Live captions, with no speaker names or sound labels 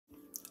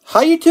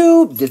Hi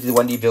YouTube, this is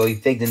Wendy Billy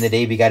Figs, and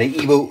today we got an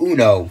Evo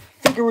Uno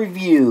figure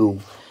review.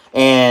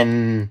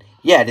 And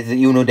yeah, this is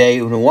Uno Day,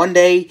 Uno 1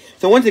 day.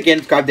 So once again,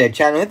 subscribe to the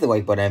channel, hit the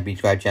like button, and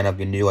subscribe to the channel if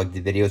you're new, like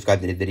the video,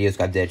 subscribe to the video,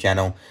 subscribe to the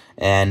channel.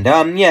 And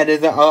yeah,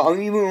 there's a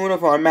Evo Uno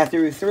for Unmatched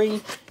Series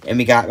 3. And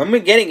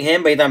I'm getting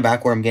him, but he's on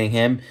back order. I'm getting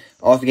him.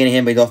 Also getting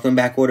him, but he's also in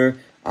back order.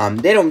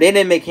 They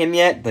didn't make him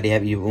yet, but they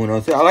have Evo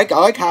Uno. So I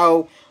like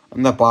how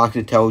on the box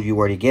it tells you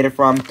where to get it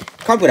from. It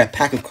comes with a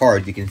pack of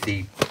cards, you can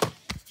see.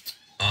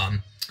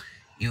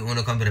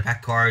 Uno comes with a pack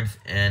of cards,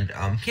 and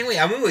can't wait.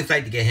 I'm really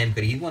excited to get him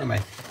because he's one of my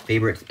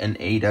favorites in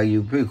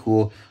AEW. Pretty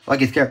cool. I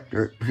like his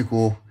character. Pretty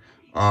cool.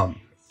 And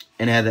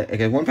it has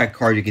a one pack of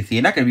cards you can see.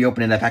 You're not going to be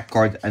opening that pack of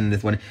cards in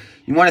this one.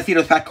 You want to see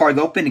those pack cards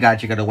open, you got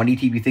to check out the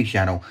 1ETV Fix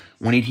channel.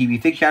 1ETV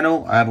Fix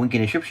channel, I have a link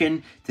in the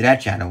description to that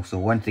channel. So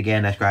once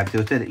again, subscribe to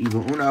it. It says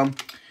Evo Uno.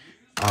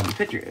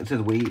 It says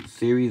Weight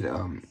Series,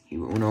 Evo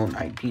Uno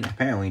 19.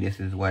 Apparently, this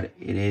is what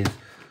it is.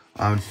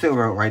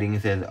 Silver writing,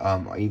 it says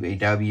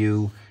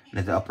AEW.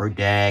 There's the upper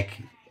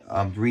deck,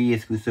 3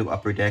 exclusive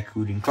upper deck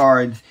including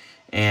cards,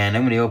 and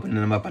I'm going to open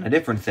them up on a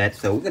different set,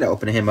 so we're going to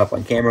open him up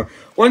on camera.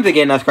 Once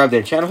again, subscribe to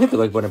the channel, hit the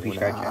like button,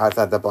 please.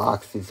 Outside the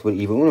box, this is what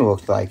Evo Uno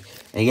looks like,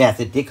 and yes,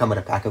 it did come with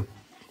a pack of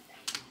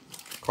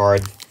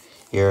cards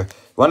here.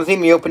 Want to see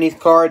me open these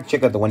cards?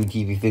 Check out the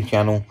 1ETV Fix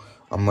channel.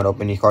 I'm going to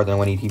open these cards on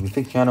the 1ETV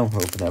Fix channel. I'll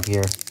open it up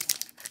here.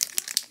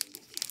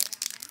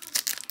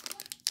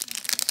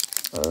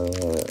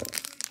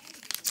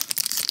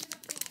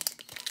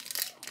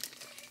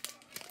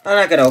 I'm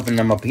not going to open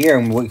them up here.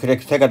 We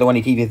could check out the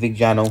 1ETV Fix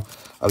channel.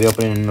 I'll be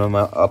opening them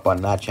up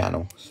on that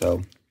channel.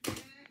 So,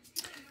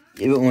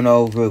 Evo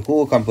Uno, really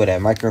cool. Comes with a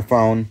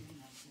microphone.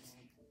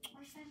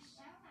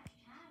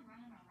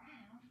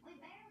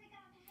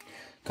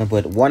 Comes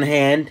with one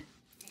hand.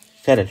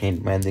 Set of chain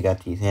of my hands. They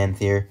got these hands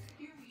here.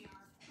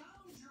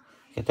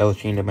 Get those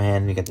chained in my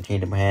hand. We got the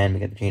chain in my hand. We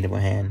got the chain in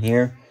my hand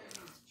here.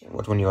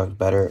 Which one you like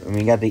better? And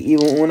we got the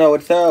Evo Uno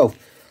itself.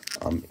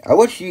 I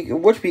wish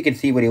we could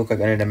see what he looks like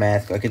under the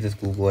mask. I could just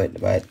Google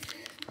it, but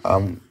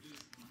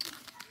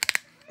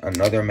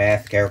another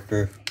mask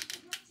character.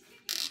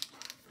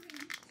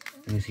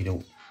 Let me see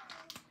the.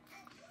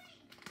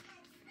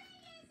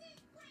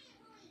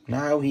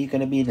 Now he's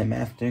gonna be the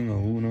master of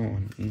Uno.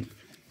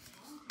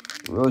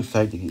 Really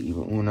excited to get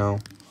Evo Uno.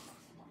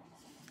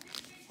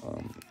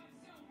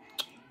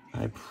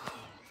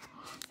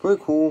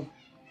 Pretty cool.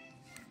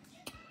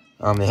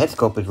 The head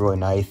sculpt is really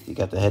nice. You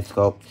got the head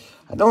sculpt.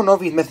 I don't know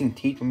if he's missing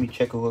teeth. Let me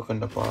check a look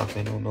on the box.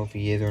 I don't know if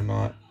he is or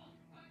not.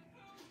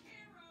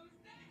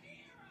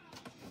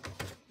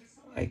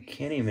 I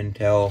can't even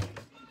tell.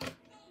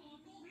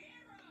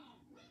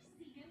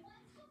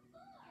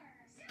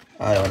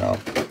 I don't know.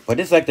 But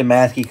this is like the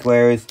mask he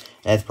wears.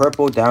 And it's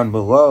purple down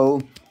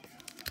below.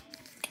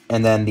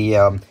 And then the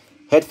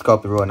head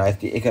sculpt is really nice.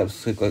 It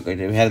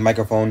has a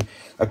microphone.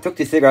 I took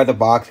this figure out of the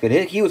box.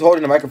 He was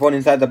holding the microphone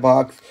inside the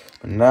box.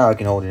 But now I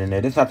can hold it in there.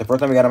 This is not the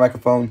first time we got a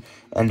microphone.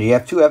 And you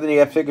have two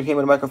FNEF figures came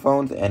with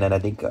microphones. And then I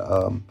think,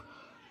 I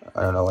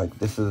don't know, like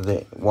this is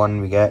the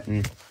one we get.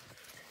 And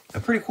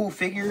a pretty cool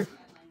figure.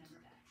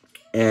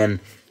 And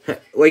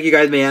like you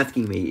guys may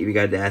asking me, if you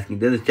guys are asking,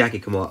 does this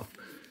jacket come off?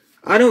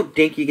 I don't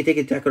think you can take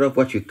a jacket off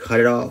once you cut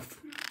it off.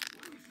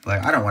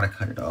 But I don't want to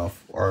cut it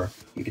off. Or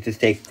you could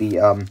just take the,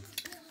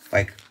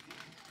 like,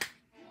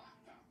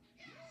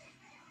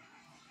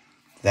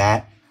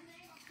 that.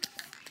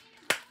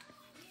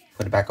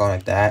 Put it back on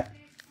like that.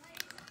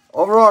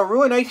 Overall, a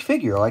really nice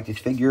figure. I like this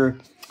figure.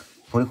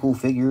 Pretty cool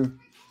figure.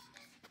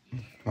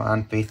 Come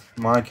on, face.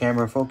 Come on,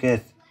 camera, focus.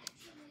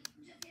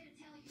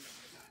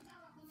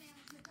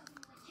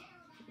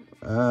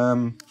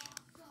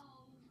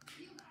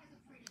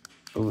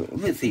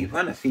 Let's see. I'm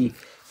trying to see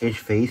his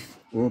face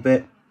a little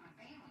bit.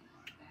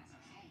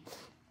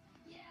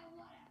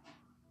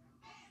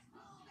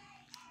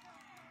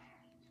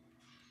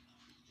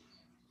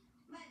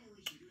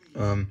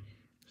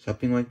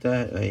 Something like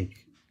that. Like,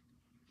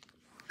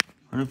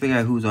 I don't figure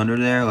out who's under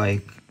there.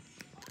 Like,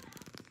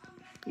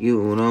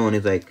 you know, and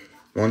it's like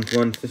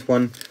this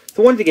one.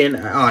 So once again,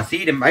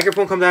 see the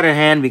microphone comes out of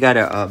hand. We got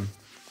a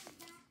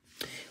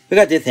we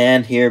got this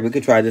hand here. We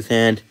could try this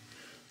hand.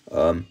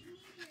 Or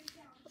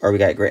we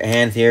got great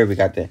hands here. We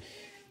got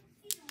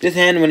this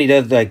hand when he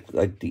does like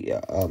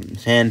the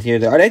his hands here.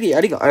 I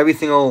think every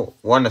single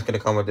one that's gonna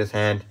come with this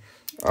hand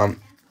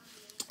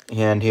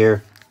hand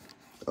here.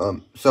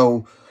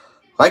 So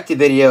like the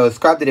video,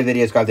 subscribe to the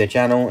video, subscribe to the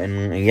channel,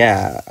 and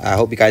yeah, I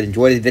hope you guys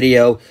enjoyed this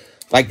video.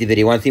 Like the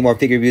video, want to see more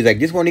figure reviews like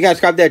this one? You guys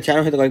subscribe to that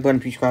channel, hit the like button,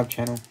 please subscribe to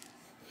the channel.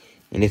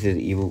 And this is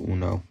Evo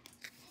Uno.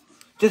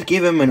 Just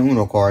give him an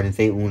Uno card and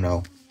say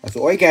Uno. That's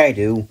all you gotta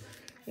do.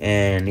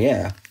 And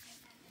yeah.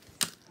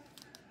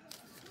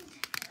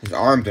 His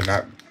arms are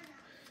not...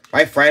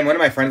 one of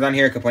my friends on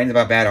here complains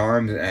about bad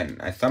arms,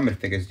 and some of the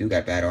figures do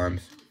got bad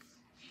arms.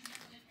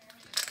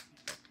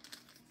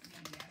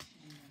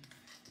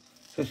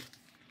 Just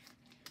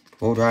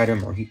blow dry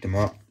them or heat them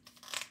up.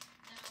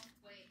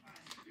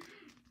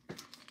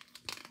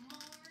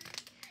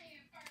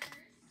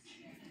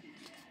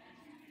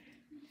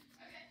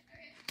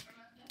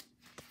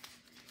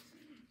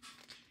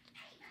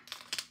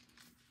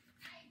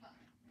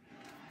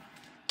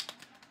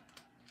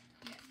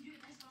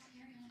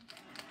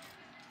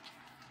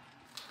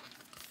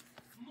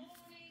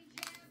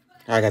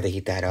 I got to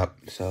heat that up.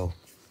 So,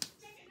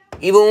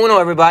 Evil Uno,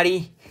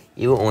 everybody.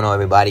 Evil Uno,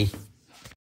 everybody.